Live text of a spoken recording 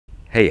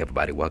Hey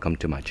everybody, welcome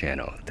to my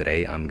channel.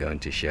 Today I'm going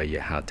to show you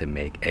how to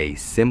make a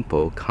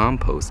simple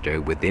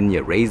composter within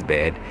your raised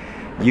bed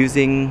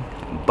using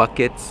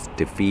buckets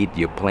to feed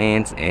your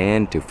plants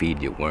and to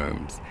feed your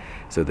worms.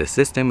 So the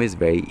system is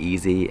very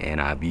easy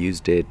and I've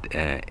used it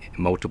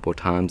multiple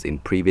times in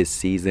previous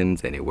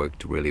seasons and it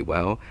worked really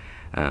well.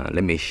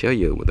 Let me show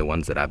you the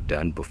ones that I've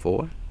done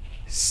before.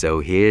 So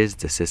here's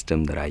the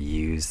system that I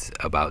used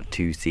about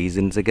 2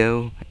 seasons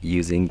ago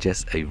using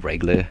just a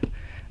regular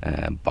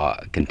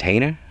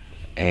container,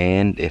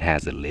 and it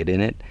has a lid in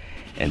it,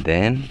 and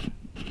then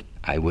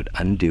I would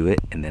undo it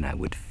and then I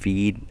would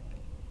feed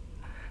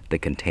the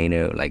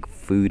container like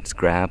food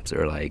scraps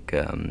or like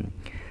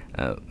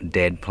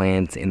dead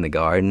plants in the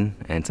garden,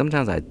 and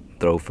sometimes I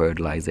throw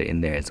fertilizer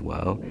in there as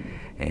well,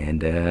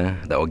 and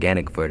the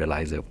organic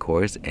fertilizer of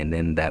course, and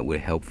then that would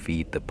help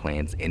feed the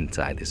plants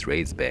inside this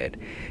raised bed.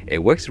 It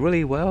works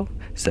really well.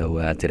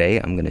 So today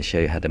I'm going to show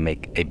you how to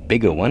make a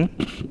bigger one.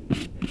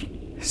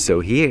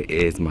 So here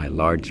is my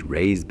large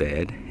raised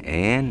bed,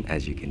 and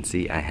as you can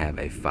see I have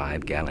a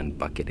 5-gallon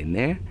bucket in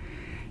there,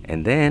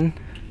 and then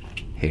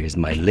here's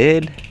my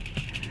lid.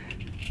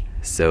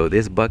 So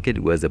this bucket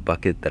was a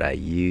bucket that I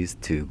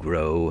used to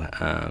grow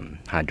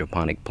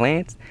hydroponic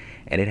plants,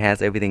 and it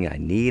has everything I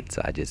need,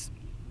 so I just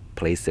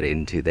placed it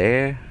into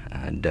there,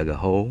 dug a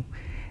hole,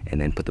 and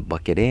then put the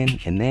bucket in,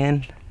 and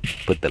then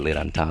put the lid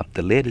on top.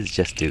 The lid is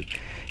just to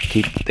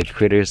keep the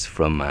critters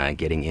from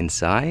getting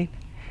inside.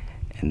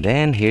 And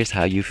then here's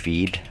how you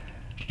feed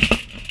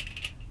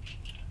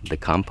the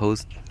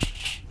compost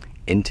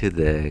into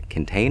the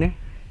container.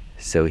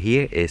 So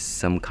here is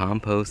some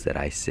compost that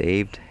I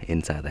saved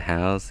inside the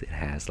house. It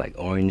has like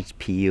orange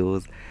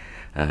peels,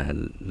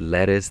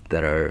 lettuce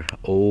that are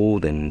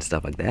old and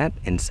stuff like that.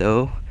 And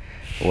so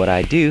what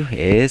I do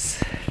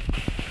is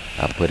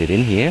I'll put it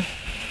in here.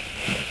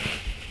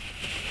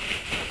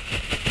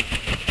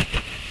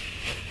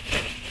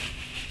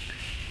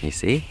 You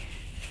see?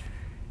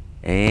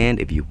 And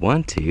if you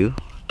want to,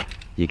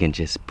 you can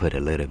just put a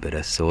little bit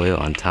of soil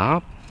on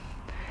top,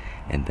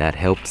 and that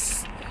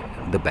helps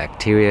the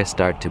bacteria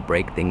start to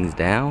break things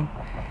down,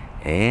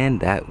 and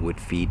that would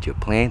feed your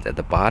plants. At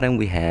the bottom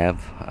we have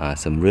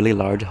some really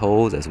large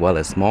holes as well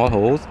as small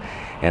holes,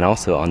 and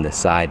also on the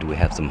side we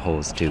have some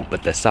holes too,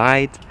 but the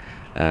sides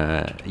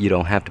you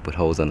don't have to put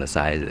holes on the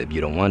sides if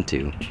you don't want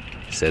to.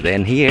 So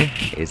then here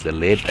is the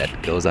lid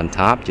that goes on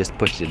top. Just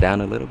push it down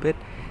a little bit,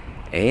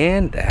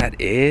 and that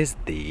is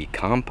the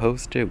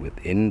composter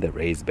within the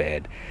raised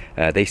bed.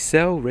 They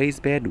sell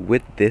raised bed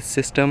with this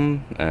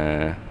system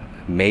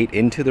made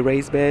into the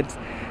raised beds,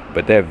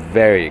 but they're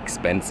very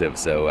expensive,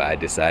 so I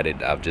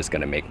decided I'm just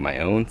gonna make my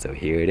own. So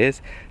here it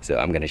is. So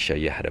I'm gonna show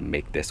you how to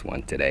make this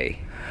one today.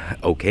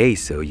 Okay,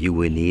 so you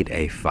will need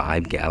a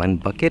 5-gallon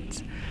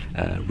bucket.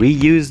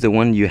 Reuse the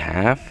one you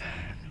have,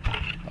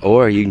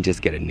 or you can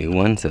just get a new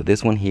one. So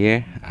this one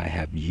here, I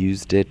have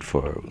used it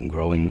for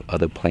growing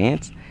other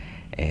plants,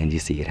 and you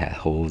see it has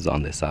holes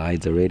on the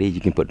sides already.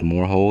 You can put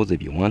more holes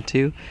if you want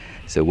to.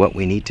 So what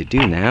we need to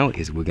do now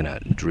is we're gonna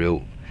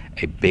drill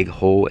a big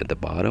hole at the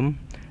bottom.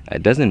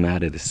 It doesn't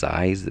matter the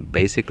size.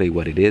 Basically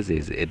what it is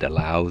it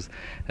allows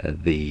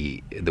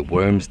the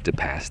worms to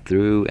pass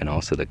through, and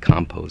also the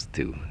compost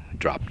to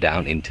drop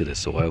down into the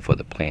soil for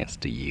the plants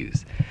to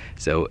use.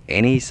 So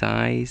any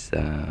size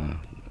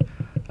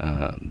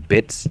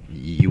bits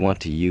you want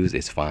to use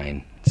is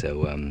fine.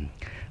 So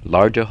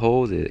larger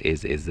holes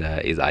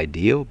is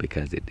ideal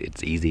because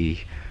it's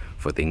easy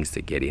for things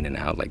to get in and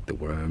out, like the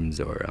worms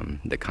or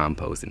the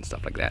compost and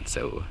stuff like that.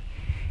 So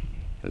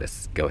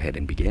let's go ahead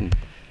and begin.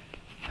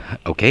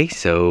 Okay,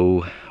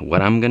 so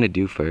what I'm gonna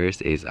do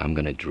first is I'm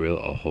gonna drill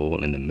a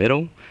hole in the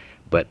middle,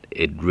 but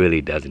it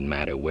really doesn't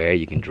matter where.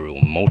 You can drill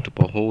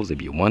multiple holes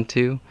if you want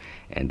to.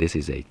 And this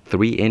is a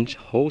 3-inch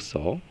hole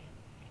saw,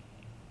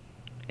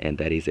 and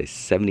that is a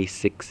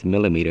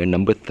 76mm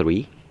number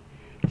 3.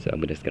 So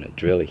I'm just gonna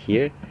drill it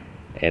here.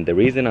 And the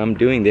reason I'm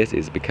doing this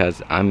is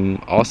because I'm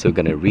also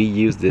gonna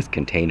reuse this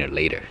container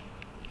later.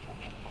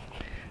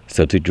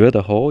 So to drill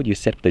the hole, you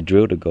set the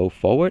drill to go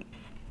forward.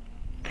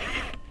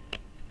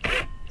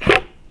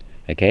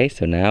 Okay,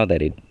 so now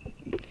that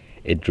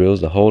it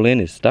drills the hole in,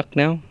 it's stuck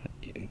now.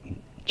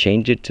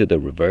 Change it to the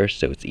reverse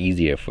so it's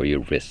easier for your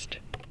wrist.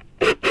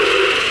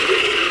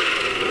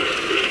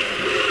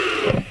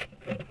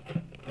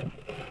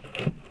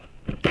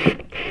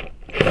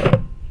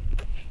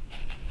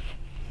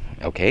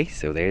 Okay,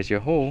 so there's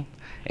your hole,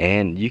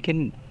 and you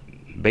can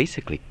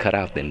basically cut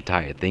out the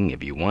entire thing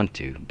if you want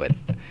to, but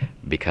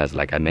because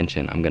like I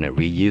mentioned, I'm gonna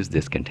reuse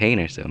this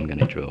container, so I'm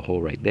gonna drill a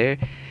hole right there,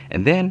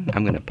 and then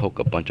I'm gonna poke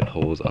a bunch of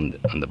holes on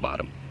the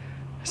bottom.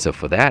 So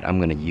for that, I'm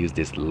gonna use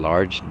this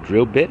large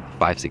drill bit,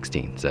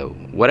 5/16. So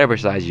whatever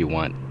size you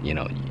want, you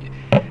know,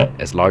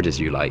 as large as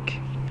you like.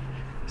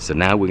 So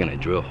now we're gonna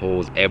drill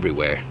holes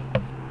everywhere.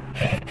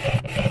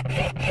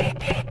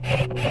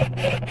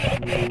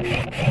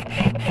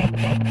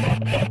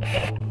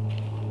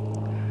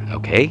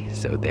 Okay,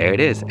 so there it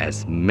is,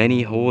 as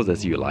many holes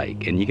as you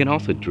like, and you can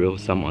also drill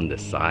some on the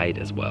side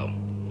as well.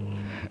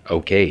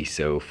 Okay,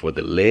 so for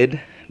the lid,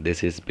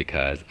 this is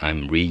because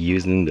I'm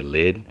reusing the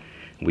lid.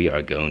 We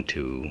are going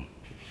to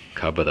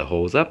cover the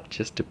holes up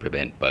just to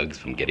prevent bugs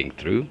from getting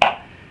through.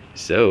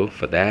 So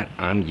for that,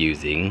 I'm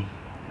using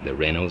the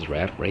Reynolds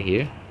wrap right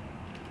here.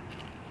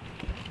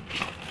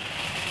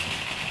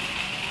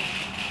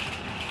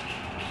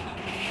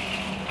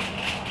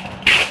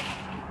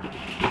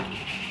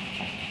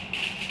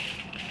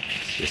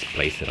 Just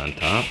place it on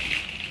top.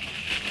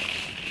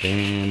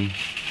 Then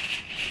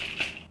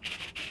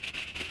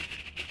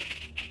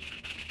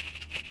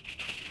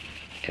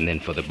and then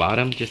for the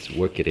bottom, just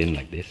work it in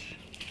like this.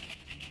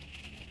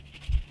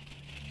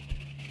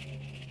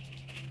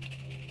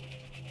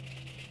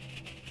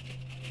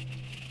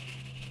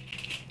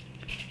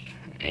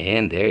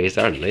 And there is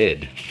our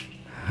lid.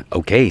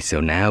 Okay, so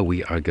now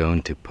we are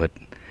going to put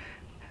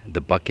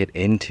the bucket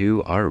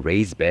into our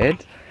raised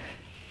bed.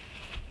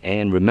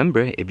 And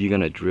remember, if you're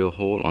gonna drill a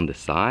hole on the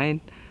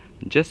side,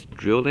 just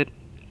drill it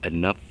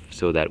enough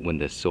so that when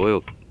the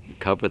soil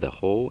cover the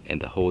hole and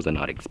the holes are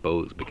not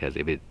exposed, because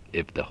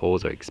if the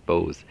holes are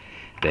exposed,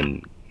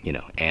 then you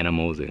know,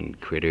 animals and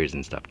critters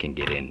and stuff can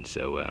get in.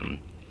 So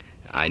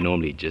I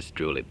normally just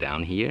drill it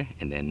down here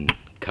and then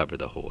cover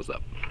the holes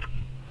up.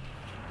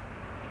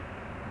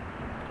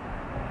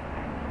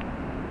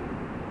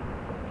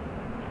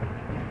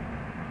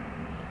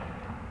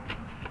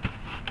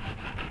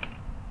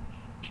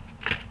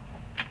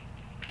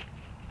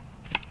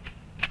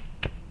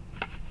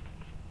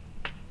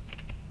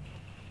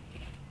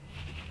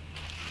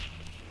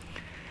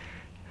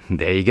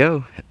 There you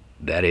go.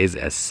 That is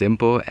as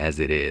simple as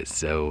it is.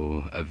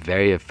 So a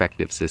very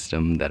effective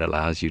system that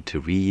allows you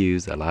to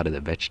reuse a lot of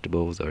the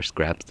vegetables or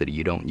scraps that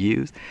you don't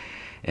use.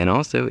 And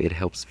also it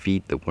helps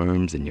feed the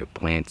worms in your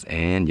plants,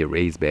 and your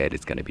raised bed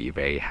is going to be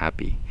very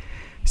happy.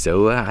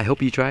 So I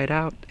hope you try it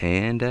out,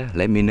 and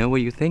let me know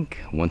what you think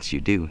once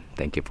you do.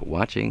 Thank you for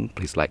watching.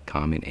 Please like,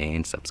 comment,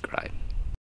 and subscribe.